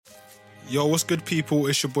Yo, what's good, people?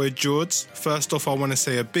 It's your boy George. First off, I want to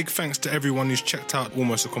say a big thanks to everyone who's checked out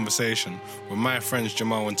Almost a Conversation with my friends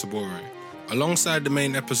Jamal and Tabore. Alongside the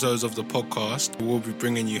main episodes of the podcast, we'll be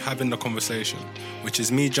bringing you Having the Conversation, which is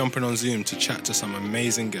me jumping on Zoom to chat to some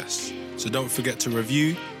amazing guests. So don't forget to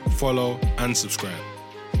review, follow, and subscribe.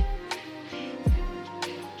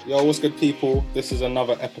 Yo, what's good, people? This is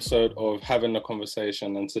another episode of Having the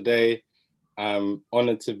Conversation, and today I'm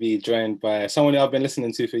honoured to be joined by someone I've been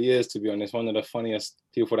listening to for years, to be honest, one of the funniest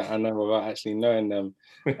people that I know without actually knowing them.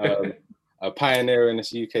 A pioneer in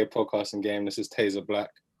this UK podcasting game. This is Taser Black.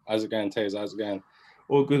 How's it going, Taser? How's it going?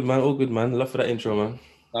 All good, man. Love for that intro, man.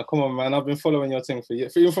 Now, come on, man. I've been following your thing for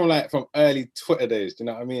years. Even from early Twitter days, do you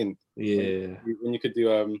know what I mean? Yeah. When you could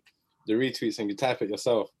do the retweets and you type it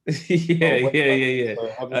yourself. yeah.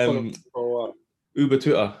 So I've been following you for a while. Uber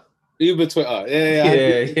Twitter.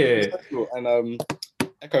 Yeah. And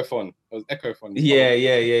Echophon. It was Echophon.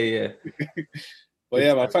 Yeah. But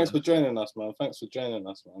yeah, man, thanks for joining us, man. I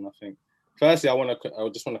think, firstly, I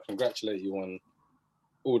just want to congratulate you on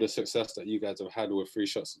all the success that you guys have had with 3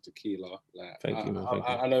 Shots of Tequila. Thank you, man.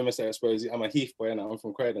 I know Mr. Exposed. I'm a Heath boy, and I'm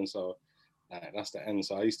from Croydon, so that's the end.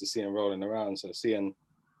 So I used to see him rolling around. So seeing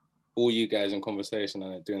all you guys in conversation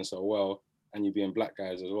and it doing so well, and you being black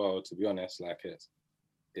guys as well, to be honest,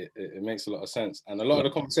 it makes a lot of sense. And a lot of the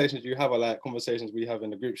conversations you have are like conversations we have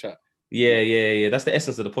in the group chat. Yeah. That's the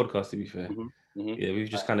essence of the podcast, to be fair. Mm-hmm. Yeah, we've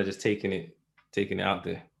just kind of just taken it out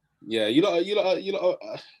there. Yeah, you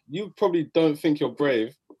probably don't think you're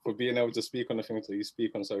brave for being able to speak on the things that you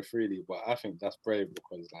speak on so freely, but I think that's brave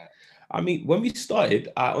because, I mean, when we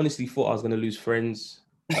started, I honestly thought I was going to lose friends.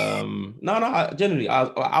 Generally,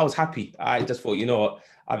 I was happy. I just thought, you know what,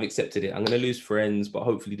 I've accepted it. I'm going to lose friends, but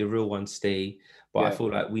hopefully the real ones stay. But I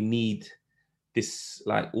feel like we need this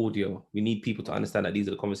audio. We need people to understand that these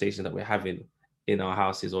are the conversations that we're having in our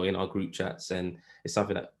houses or in our group chats, and it's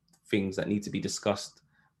things that need to be discussed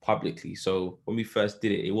publicly. So when we first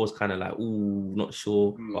did it, it was kind of like, ooh, not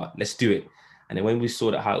sure, but let's do it. And then when we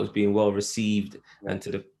saw that how it was being well received and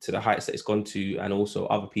to the heights that it's gone to, and also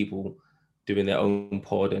other people doing their own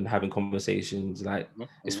pod and having conversations,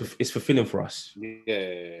 it's fulfilling for us.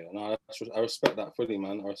 Yeah. No, I respect that fully,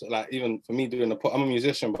 man. Even for me doing I'm a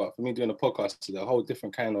musician, but for me doing a podcast is a whole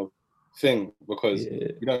different kind of thing because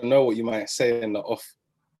you don't know what you might say in the off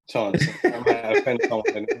chance. I might offend someone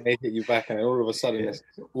and it may hit you back, and then all of a sudden it's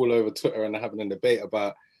all over Twitter and they're having a debate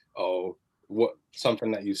about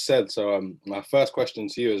something that you said. So my first question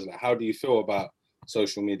to you is how do you feel about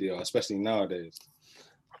social media, especially nowadays?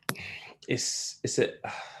 It's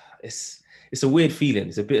a weird feeling.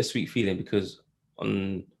 It's a bittersweet feeling because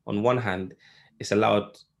on one hand, it's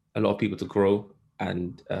allowed a lot of people to grow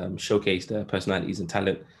and showcase their personalities and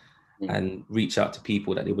talent and reach out to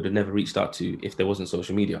people that they would have never reached out to if there wasn't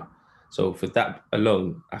social media. So for that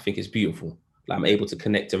alone, I think it's beautiful. I'm able to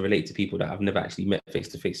connect and relate to people that I've never actually met face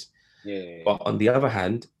to face. But on the other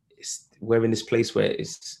hand, we're in this place where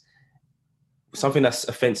it's something that's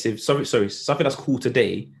offensive. Something that's cool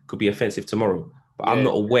today could be offensive tomorrow, but I'm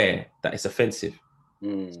not aware that it's offensive. So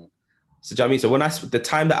do you know what I mean? So when the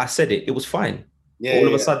time that I said it, it was fine. All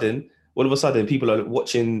of a sudden, people are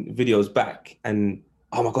watching videos back and,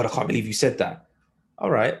 oh my God, I can't believe you said that.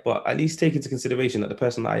 All right, but at least take into consideration that the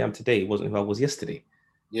person that I am today wasn't who I was yesterday.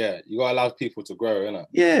 Yeah, you gotta allow people to grow, innit?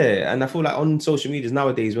 Yeah, and I feel like on social media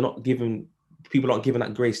nowadays, people aren't given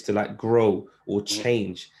that grace to grow or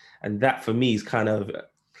change. And that for me is kind of,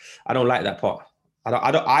 I don't like that part.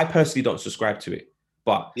 I personally don't subscribe to it,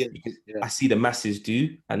 but I see the masses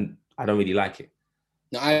do, and I don't really like it.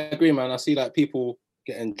 No, I agree, man. I see people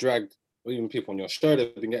getting dragged, or even people on your show,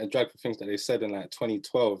 they've been getting dragged for things that they said in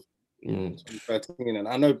 2012, 2013. And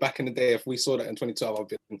I know back in the day, if we saw that in 2012, I've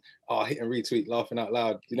been hitting retweet, laughing out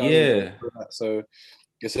loud. You know what I mean? So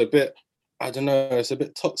it's a bit, I don't know, it's a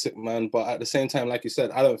bit toxic, man. But at the same time, like you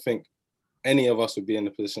said, I don't think any of us would be in the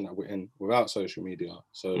position that we're in without social media.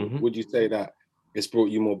 So would you say that it's brought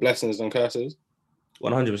you more blessings than curses?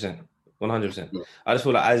 100%. I just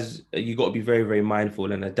feel like as you got to be very, very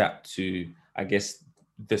mindful and adapt to, I guess,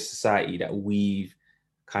 the society that we've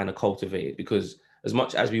kind of cultivated, because as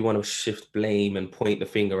much as we want to shift blame and point the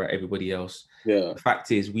finger at everybody else, the fact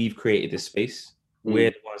is we've created this space. We're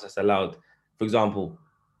the ones that's allowed. For example,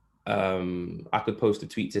 I could post a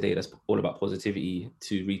tweet today that's all about positivity,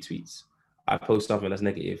 2 retweets. I post something that's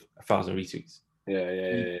negative, 1,000 retweets.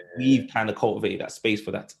 We've kind of cultivated that space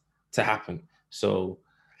for that to happen. So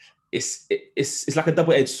it's like a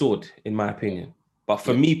double-edged sword, in my opinion. But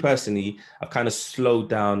for me personally, I've kind of slowed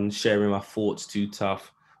down sharing my thoughts too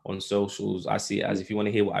tough on socials. I see it as, if you want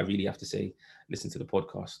to hear what I really have to say, listen to the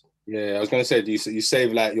podcast. Yeah, I was gonna say, do you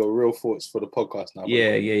save like your real thoughts for the podcast now?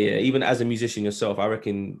 Yeah. Even as a musician yourself, I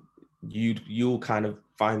reckon you'll kind of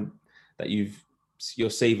find that you're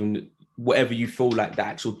saving whatever you feel like the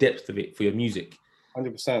actual depth of it for your music.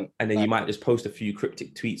 100%. And then you might just post a few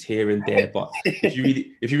cryptic tweets here and there. But if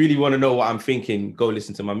you really want to know what I'm thinking, go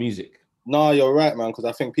listen to my music. No, you're right, man, because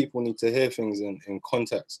I think people need to hear things in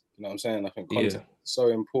context. You know what I'm saying? I think context is so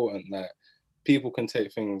important that people can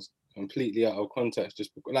take things completely out of context.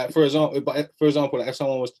 Just like, for example, like if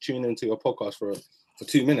someone was to tune into your podcast for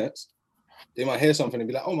 2 minutes, they might hear something and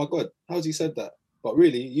be like, "Oh my God, how's he said that?" But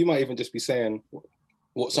really, you might even just be saying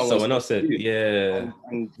what someone else said. Yeah,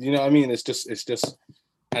 and you know what I mean? It's just,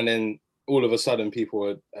 and then all of a sudden, people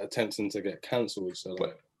are attempting to get cancelled. So,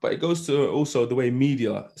 but it goes to also the way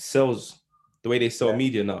media sells, the way they sell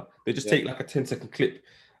media now. They just take like a 10-second clip,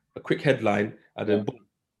 a quick headline, and then boom,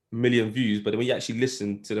 a million views. But then when you actually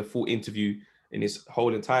listen to the full interview in its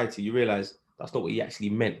whole entirety, you realize that's not what he actually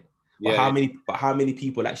meant. But how many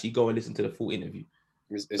people actually go and listen to the full interview?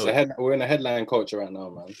 We're in a headline culture right now,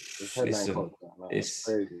 man. It's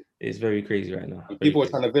crazy. It's very crazy right now. People are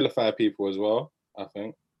trying to vilify people as well, I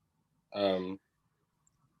think.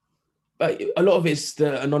 But a lot of it's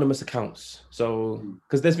the anonymous accounts. So,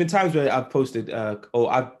 because there's been times where I've posted, a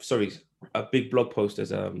big blog post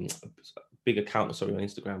as a big account, on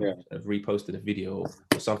Instagram. I've reposted a video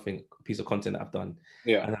or something, a piece of content that I've done.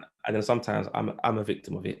 Yeah. And then sometimes I'm a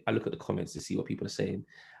victim of it. I look at the comments to see what people are saying.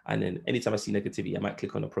 And then anytime I see negativity, I might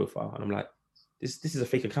click on a profile and I'm like, this is a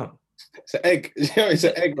fake account. It's an egg. It's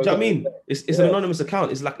an egg. Do you know what I mean? It's an anonymous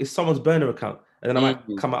account. It's like it's someone's burner account. And then I might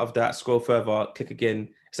come out of that, scroll further, click again.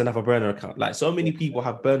 It's another burner account. Like, so many people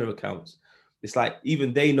have burner accounts. It's like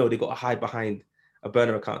even they know they got to hide behind a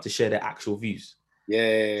burner account to share their actual views.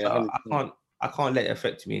 Yeah. So I can't let it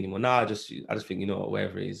affect me anymore. Now I just think, you know what,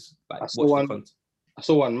 wherever it is, like, I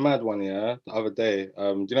saw one mad one, the other day.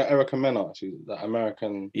 Do you know Erica Mena? She's that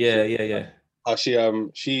American. Yeah.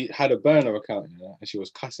 She had a burner account, and she was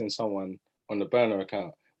cussing someone on the burner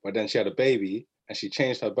account. But then she had a baby, and she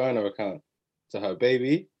changed her burner account to her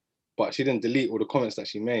baby, but she didn't delete all the comments that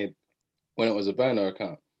she made when it was a burner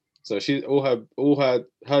account. So she her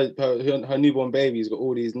newborn baby's got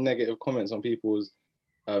all these negative comments on people's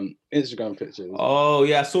Instagram pictures. Oh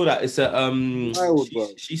yeah, I saw that. It's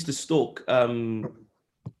she used to stalk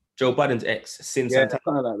Joe Biden's ex, Sin Santana.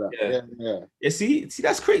 Something like that. Yeah. See,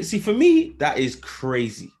 that's crazy. See, for me, that is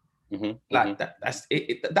crazy.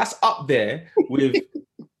 That's up there with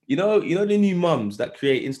you know the new mums that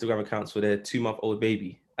create Instagram accounts for their 2-month-old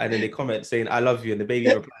baby, and then they comment saying "I love you," and the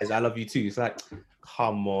baby replies "I love you too." It's like,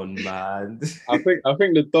 come on, man. I think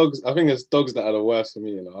it's dogs that are the worst for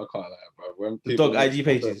me. I can't lie, bro. When people dog IG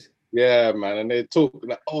pages. Yeah, man, and they talk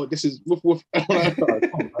like, "Oh, this is woof woof."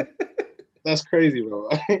 That's crazy, bro.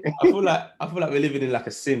 I feel like we're living in like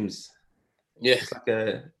a Sims. Yeah. It's like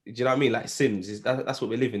do you know what I mean? Like Sims, that's what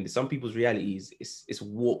we're living. Some people's reality is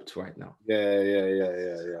warped right now.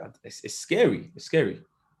 Yeah. It's scary. It's scary.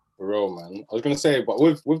 For real, man. I was gonna say, but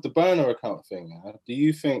with the burner account thing, do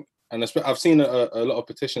you think? And I've seen a lot of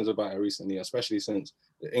petitions about it recently, especially since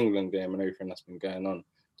the England game and everything that's been going on.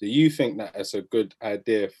 Do you think that it's a good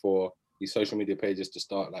idea for these social media pages to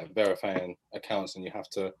start like verifying accounts, and you have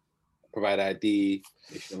to provide ID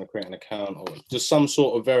if you want to create an account, or just some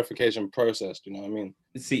sort of verification process? Do you know what I mean?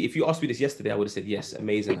 See, if you asked me this yesterday, I would have said yes,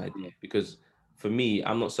 amazing idea. Because for me,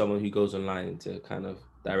 I'm not someone who goes online to kind of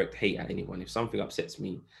direct hate at anyone. If something upsets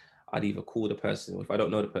me, I'd either call the person, or if I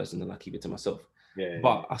don't know the person, then I keep it to myself.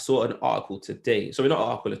 But I saw an article today. Sorry, not an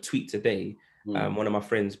article, a tweet today. One of my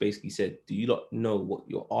friends basically said, do you not know what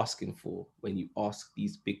you're asking for when you ask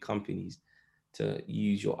these big companies to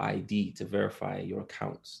use your ID to verify your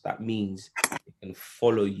accounts? That means they can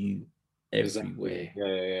follow you everywhere.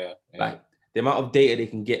 Yeah. Like the amount of data they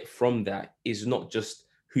can get from that is not just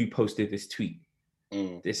who posted this tweet.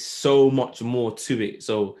 There's so much more to it.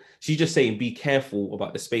 So she's just saying, be careful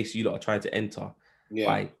about the space you lot are trying to enter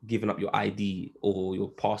by giving up your ID or your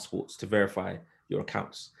passports to verify your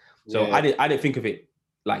accounts. So I didn't think of it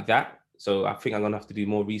like that. So I think I'm gonna have to do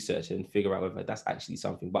more research and figure out whether that's actually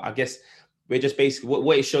something. But I guess we're just basically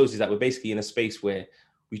what it shows is that we're basically in a space where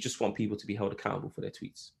we just want people to be held accountable for their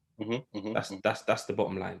tweets. That's the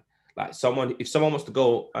bottom line. Like if someone wants to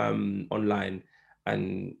go online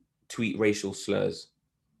and tweet racial slurs,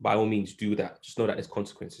 by all means do that. Just know that there's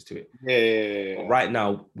consequences to it. Yeah. But right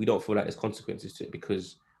now, we don't feel like there's consequences to it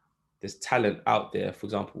because there's talent out there. For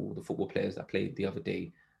example, the football players that played the other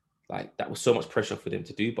day, like that was so much pressure for them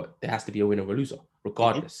to do, but there has to be a winner or a loser,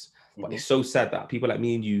 regardless. But it's so sad that people like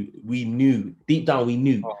me and you, deep down we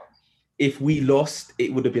knew if we lost,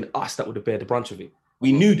 it would have been us that would have bear the brunt of it.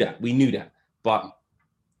 We knew that. But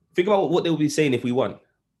think about what they'll be saying if we won.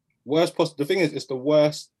 Worst possible. The thing is, it's the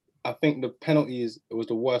worst. I think the penalties, it was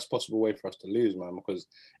the worst possible way for us to lose, man, because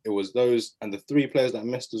it was those and the 3 players that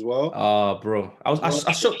missed as well. Oh, bro.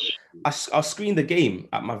 I screened the game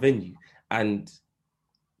at my venue, and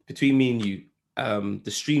between me and you,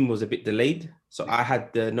 the stream was a bit delayed. So I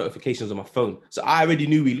had the notifications on my phone. So I already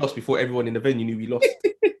knew we lost before everyone in the venue knew we lost.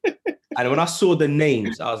 And when I saw the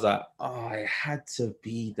names, I was like, oh, it had to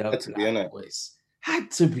be the Black Boys.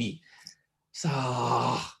 Had to be. So,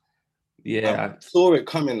 yeah. I saw it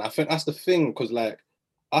coming. I think that's the thing, because like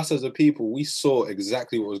us as a people, we saw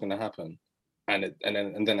exactly what was going to happen. And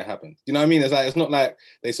then it happened. You know what I mean? It's like, it's not like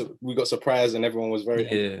we got surprised and everyone was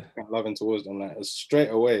very loving towards them. Like, it's straight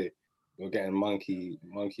away, you're getting monkey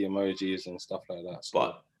emojis and stuff like that. So.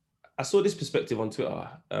 But I saw this perspective on Twitter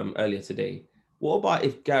earlier today. What about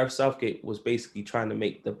if Gareth Southgate was basically trying to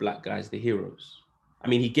make the black guys the heroes? I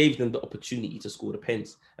mean, he gave them the opportunity to score the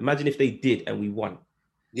pens. Imagine if they did and we won.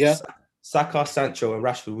 Yeah. Saka, Sancho, and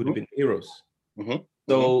Rashford would have been heroes. Mm-hmm.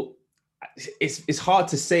 So it's hard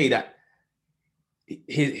to say that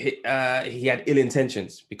he had ill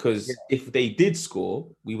intentions, because if they did score,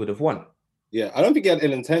 we would have won. Yeah, I don't think he had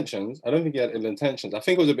ill intentions. I think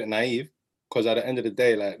it was a bit naive, because at the end of the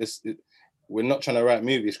day, like we're not trying to write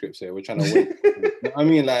movie scripts here. We're trying to win. You know what I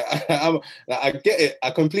mean? Like, I get it.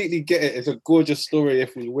 I completely get it. It's a gorgeous story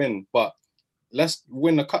if we win, but let's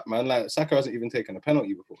win the cup, man. Like, Saka hasn't even taken a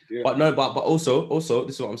penalty before. But also,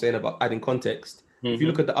 this is what I'm saying about adding context. Mm-hmm. If you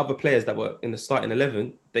look at the other players that were in the starting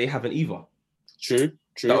 11, they haven't either. True.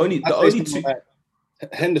 The only two. Like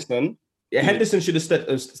Henderson. Yeah, Henderson should have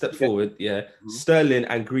stepped forward. Yeah, mm-hmm. Sterling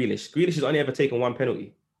and Grealish. Grealish has only ever taken 1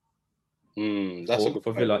 penalty. That's a good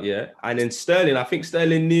for Villa, yeah. And then Sterling, I think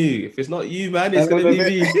Sterling knew, if it's not you, man, it's going to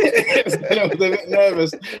be me. I was a bit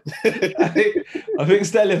nervous. I think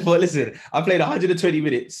Sterling thought, listen, I played 120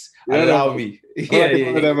 minutes. Allow me.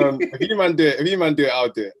 If you man do it, I'll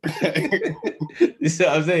do it. You see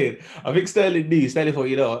what I'm saying? I think Sterling knew. Sterling thought,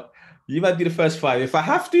 you know what? You might do the first 5. If I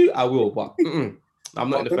have to, I will. But I'm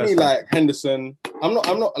not in the first 5. Like Henderson, I'm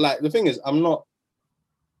not like, the thing is, I'm not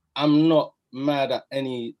mad at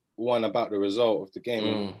anyone about the result of the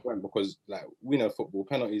game, because like, we know football,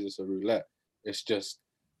 penalties is a roulette. It's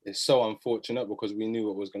so unfortunate, because we knew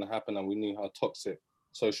what was going to happen and we knew how toxic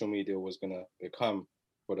social media was going to become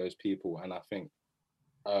for those people. And I think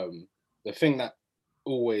the thing that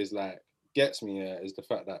always like gets me here is the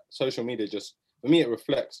fact that social media for me, it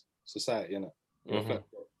reflects society, innit? It reflects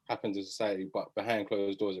what happens in society, but behind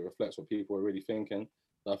closed doors, it reflects what people are really thinking.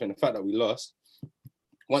 So I think the fact that we lost,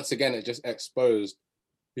 once again, it just exposed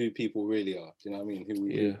who people really are. Do you know what I mean? Who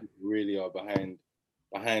we really are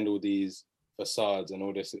behind all these facades and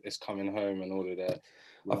all this is coming home and all of that.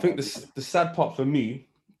 I think the sad part for me,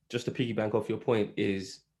 just to piggyback off your point,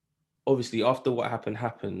 is obviously after what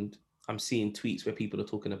happened, I'm seeing tweets where people are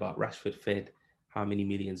talking about Rashford fed how many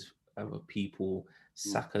millions of people,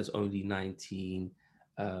 Saka's only 19,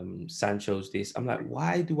 Sancho's this. I'm like,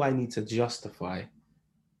 why do I need to justify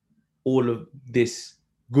all of this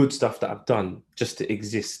good stuff that I've done just to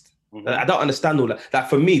exist? I don't understand all that. Like,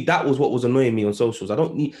 for me, that was what was annoying me on socials. I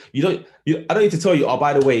don't need to tell you, oh,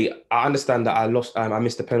 by the way, I understand that I lost, I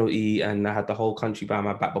missed the penalty and I had the whole country behind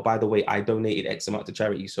my back, but by the way, I donated X amount to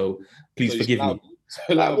charity, so please forgive me.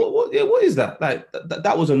 Like, what is that? Like,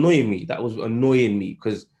 that was annoying me. That was annoying me,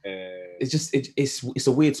 because it's just it's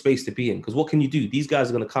a weird space to be in, because what can you do? These guys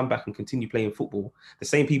are going to come back and continue playing football. The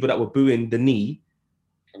same people that were booing the knee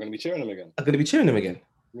are going to be cheering them again.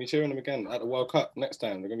 Be cheering them again at the World Cup next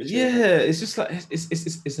time. They're gonna be cheering them. It's just like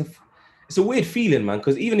it's a weird feeling, man.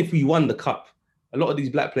 Because even if we won the cup, a lot of these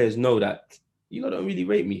black players know that you lot don't really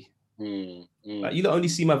rate me. Like, you lot only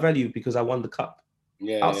see my value because I won the cup.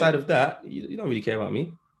 Outside of that, you don't really care about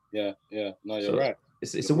me. Yeah. No, you're right.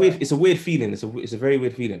 It's a weird feeling. It's a very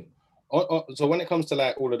weird feeling. So when it comes to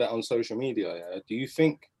like all of that on social media, do you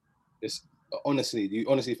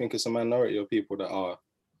honestly think it's a minority of people that are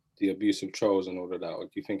the abusive trolls and all of that, or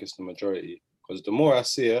do you think it's the majority? Because the more I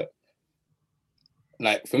see it,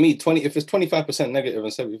 like, for me, if it's 25% negative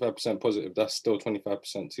and 75% positive, that's still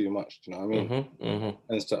 25% too much. Do you know what I mean?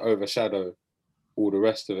 Tends to overshadow all the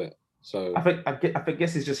rest of it. So I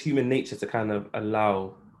guess it's just human nature to kind of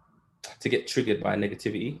allow to get triggered by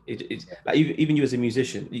negativity. It's like, even you as a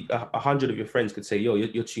musician, 100 of your friends could say, "Yo,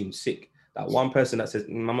 your tune's sick." That one person that says,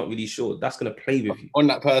 I'm not really sure, that's going to play with you. On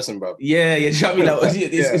that person, bro. Yeah, you know what I mean?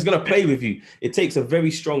 Like, it's going to play with you. It takes a very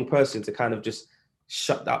strong person to kind of just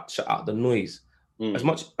shut out the noise. As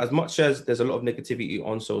much as there's a lot of negativity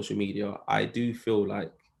on social media, I do feel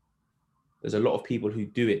like there's a lot of people who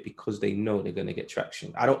do it because they know they're going to get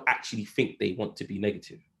traction. I don't actually think they want to be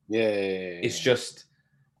negative. It's just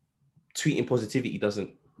tweeting positivity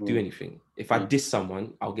doesn't do anything. If I diss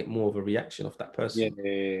someone, I'll get more of a reaction of that person.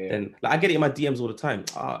 Then, like, I get it in my DMs all the time.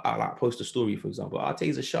 I like post a story, for example. I'll tell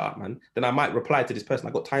you a shut up, man. Then I might reply to this person.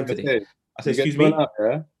 I got time today. I say, excuse me.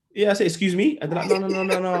 Yeah, I say, excuse me. And they're like,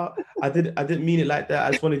 no. I didn't mean it like that.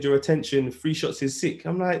 I just wanted your attention. 3 shots is sick.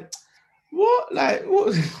 I'm like, what? Like,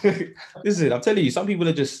 what? Listen, I'm telling you, some people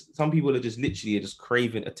are just literally just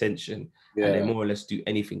craving attention, and they more or less do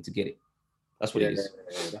anything to get it. That's what it is.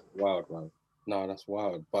 That's wild, man. No, that's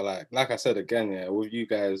wild. But like I said again, with you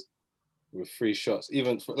guys, with 3 shots,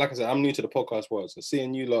 even like I said, I'm new to the podcast world, so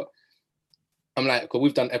seeing you lot, I'm like, because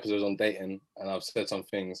we've done episodes on dating, and I've said some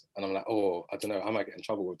things, and I'm like, oh, I don't know, I might get in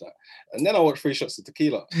trouble with that. And then I watch 3 shots of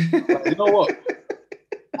tequila. Like, you know what?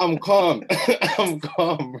 I'm calm. I'm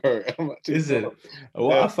calm, bro. Listen,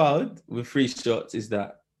 what I found with 3 shots is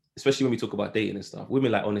that, especially when we talk about dating and stuff,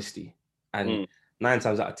 women like honesty, and 9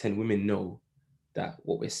 times out of 10, women know that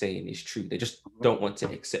what we're saying is true. They just don't want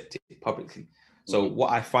to accept it publicly. So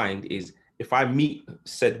what I find is, if I meet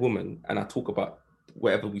said woman and I talk about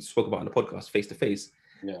whatever we spoke about on the podcast face to face,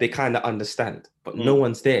 they kind of understand, but no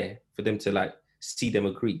one's there for them to like see them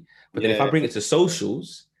agree. But then if I bring it to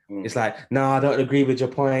socials, it's like, no, I don't agree with your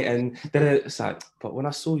point. And then it's like, but when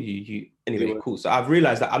I saw you anyway, cool. So I've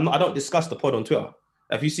realized that I don't discuss the pod on Twitter.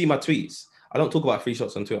 If you see my tweets, I don't talk about 3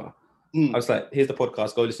 shots on Twitter. I was like, here's the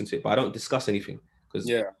podcast, go listen to it. But I don't discuss anything because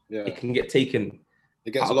it can get taken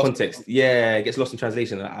out of context. It gets lost in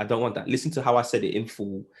translation. I don't want that. Listen to how I said it in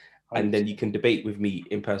full, and then you can debate with me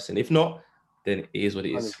in person. If not, then it is what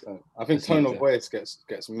it is. 100%. I think tone of voice gets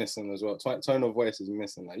missing as well. Tone of voice is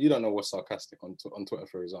missing. Like, you don't know what's sarcastic on Twitter,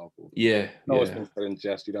 for example. You know what's been said in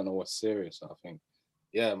jest. You don't know what's serious. So I think,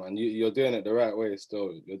 man, you're doing it the right way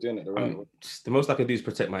still. You're doing it the right way. The most I can do is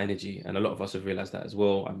protect my energy. And a lot of us have realized that as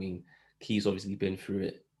well. I mean, Key's obviously been through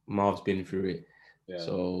it. Marv's been through it.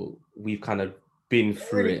 So we've kind of been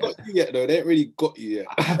through it. Got you yet, though. They ain't really got you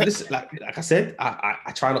yet. Listen, like I said,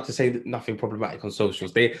 I try not to say nothing problematic on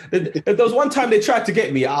socials. There was one time they tried to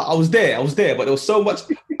get me. I was there, but there was so much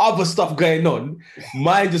other stuff going on.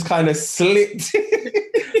 Mine just kind of slipped.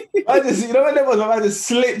 When there was, I just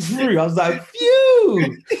slipped through. I was like,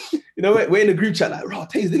 phew. We're in a group chat like, bro,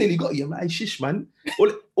 Taze, they nearly got you. I'm like, shish, man. All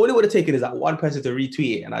it would have taken is that one person to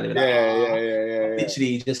retweet it, and I'd be like,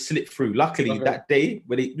 literally just slipped through. Luckily, that day,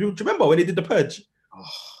 do you remember when they did the purge?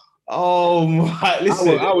 Oh my!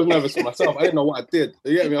 Listen, I was nervous for myself. I didn't know what I did.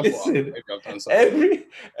 You get me? I thought, maybe I've done something.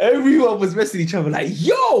 Everyone was messaging each other like,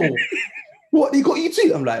 yo, what, they got you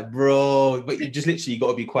too? I'm like, bro, but you just literally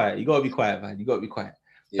got to be quiet. You got to be quiet, man. You got to be quiet.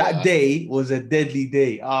 That day was a deadly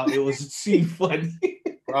day. It was too funny.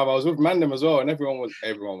 Bro, I was with Mandem as well, and everyone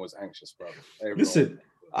was anxious, bro. Listen,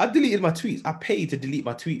 I deleted my tweets. I paid to delete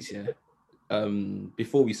my tweets,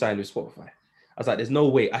 before we signed with Spotify. I was like, there's no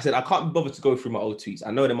way. I said, I can't be bothered to go through my old tweets.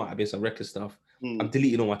 I know there might have been some reckless stuff. I'm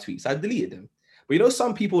deleting all my tweets. I deleted them. But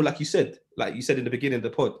some people, like you said in the beginning of the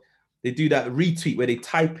pod, they do that retweet where they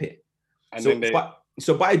type it. And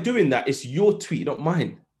so by doing that, it's your tweet, not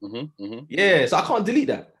mine. So I can't delete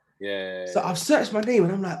that. So I've searched my name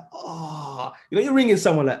and I'm like, you're ringing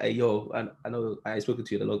someone like, hey, yo, I know I ain't spoken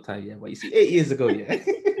to you in a long time, but you see, 8 years ago,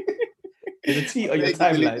 there's a tweet on your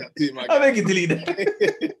timeline. I make you delete that.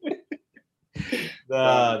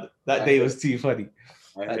 That day was too funny.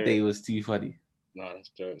 That day was too funny. No, that's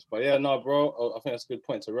jokes. But bro, I think that's a good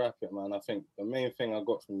point to wrap it, man. I think the main thing I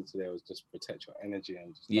got from you today was just protect your energy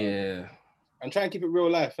and just and try and keep it real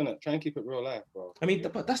life, innit? Try and keep it real life, bro. I mean,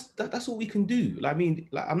 but that's all we can do. Like, I mean,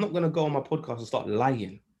 I'm not gonna go on my podcast and start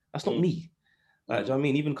lying. That's not me. Like, do you know what I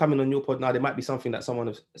mean? Even coming on your pod now, there might be something that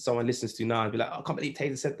someone listens to now and be like, I can't believe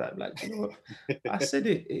Taser said that. Like, you know what? I said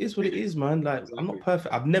it. It is what it is, man. Like, I'm not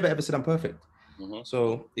perfect. I've never ever said I'm perfect.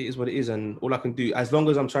 So it is what it is, and all I can do, as long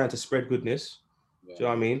as I'm trying to spread goodness, do you know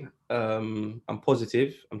what I mean? I'm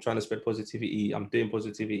positive. I'm trying to spread positivity. I'm doing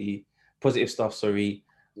positive stuff. Sorry.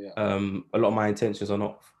 A lot of my intentions are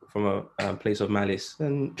not from a place of malice.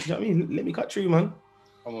 And do you know what I mean? Let me cut through, man.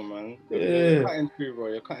 Come on, man. You're cutting through, bro.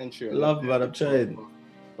 You're cutting through. Love, man. I'm trying.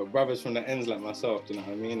 But brothers from the ends like myself, do you know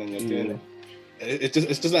what I mean? And you're doing it.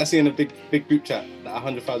 It's just like seeing a big group chat that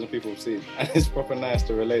 100,000 people have seen, and it's proper nice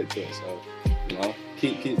to relate to it. So,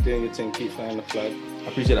 keep doing your thing, keep flying the flag. I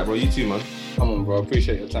appreciate that, bro. You too, man. Come on, bro.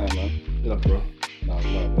 Appreciate your time, man. Good luck, bro. No.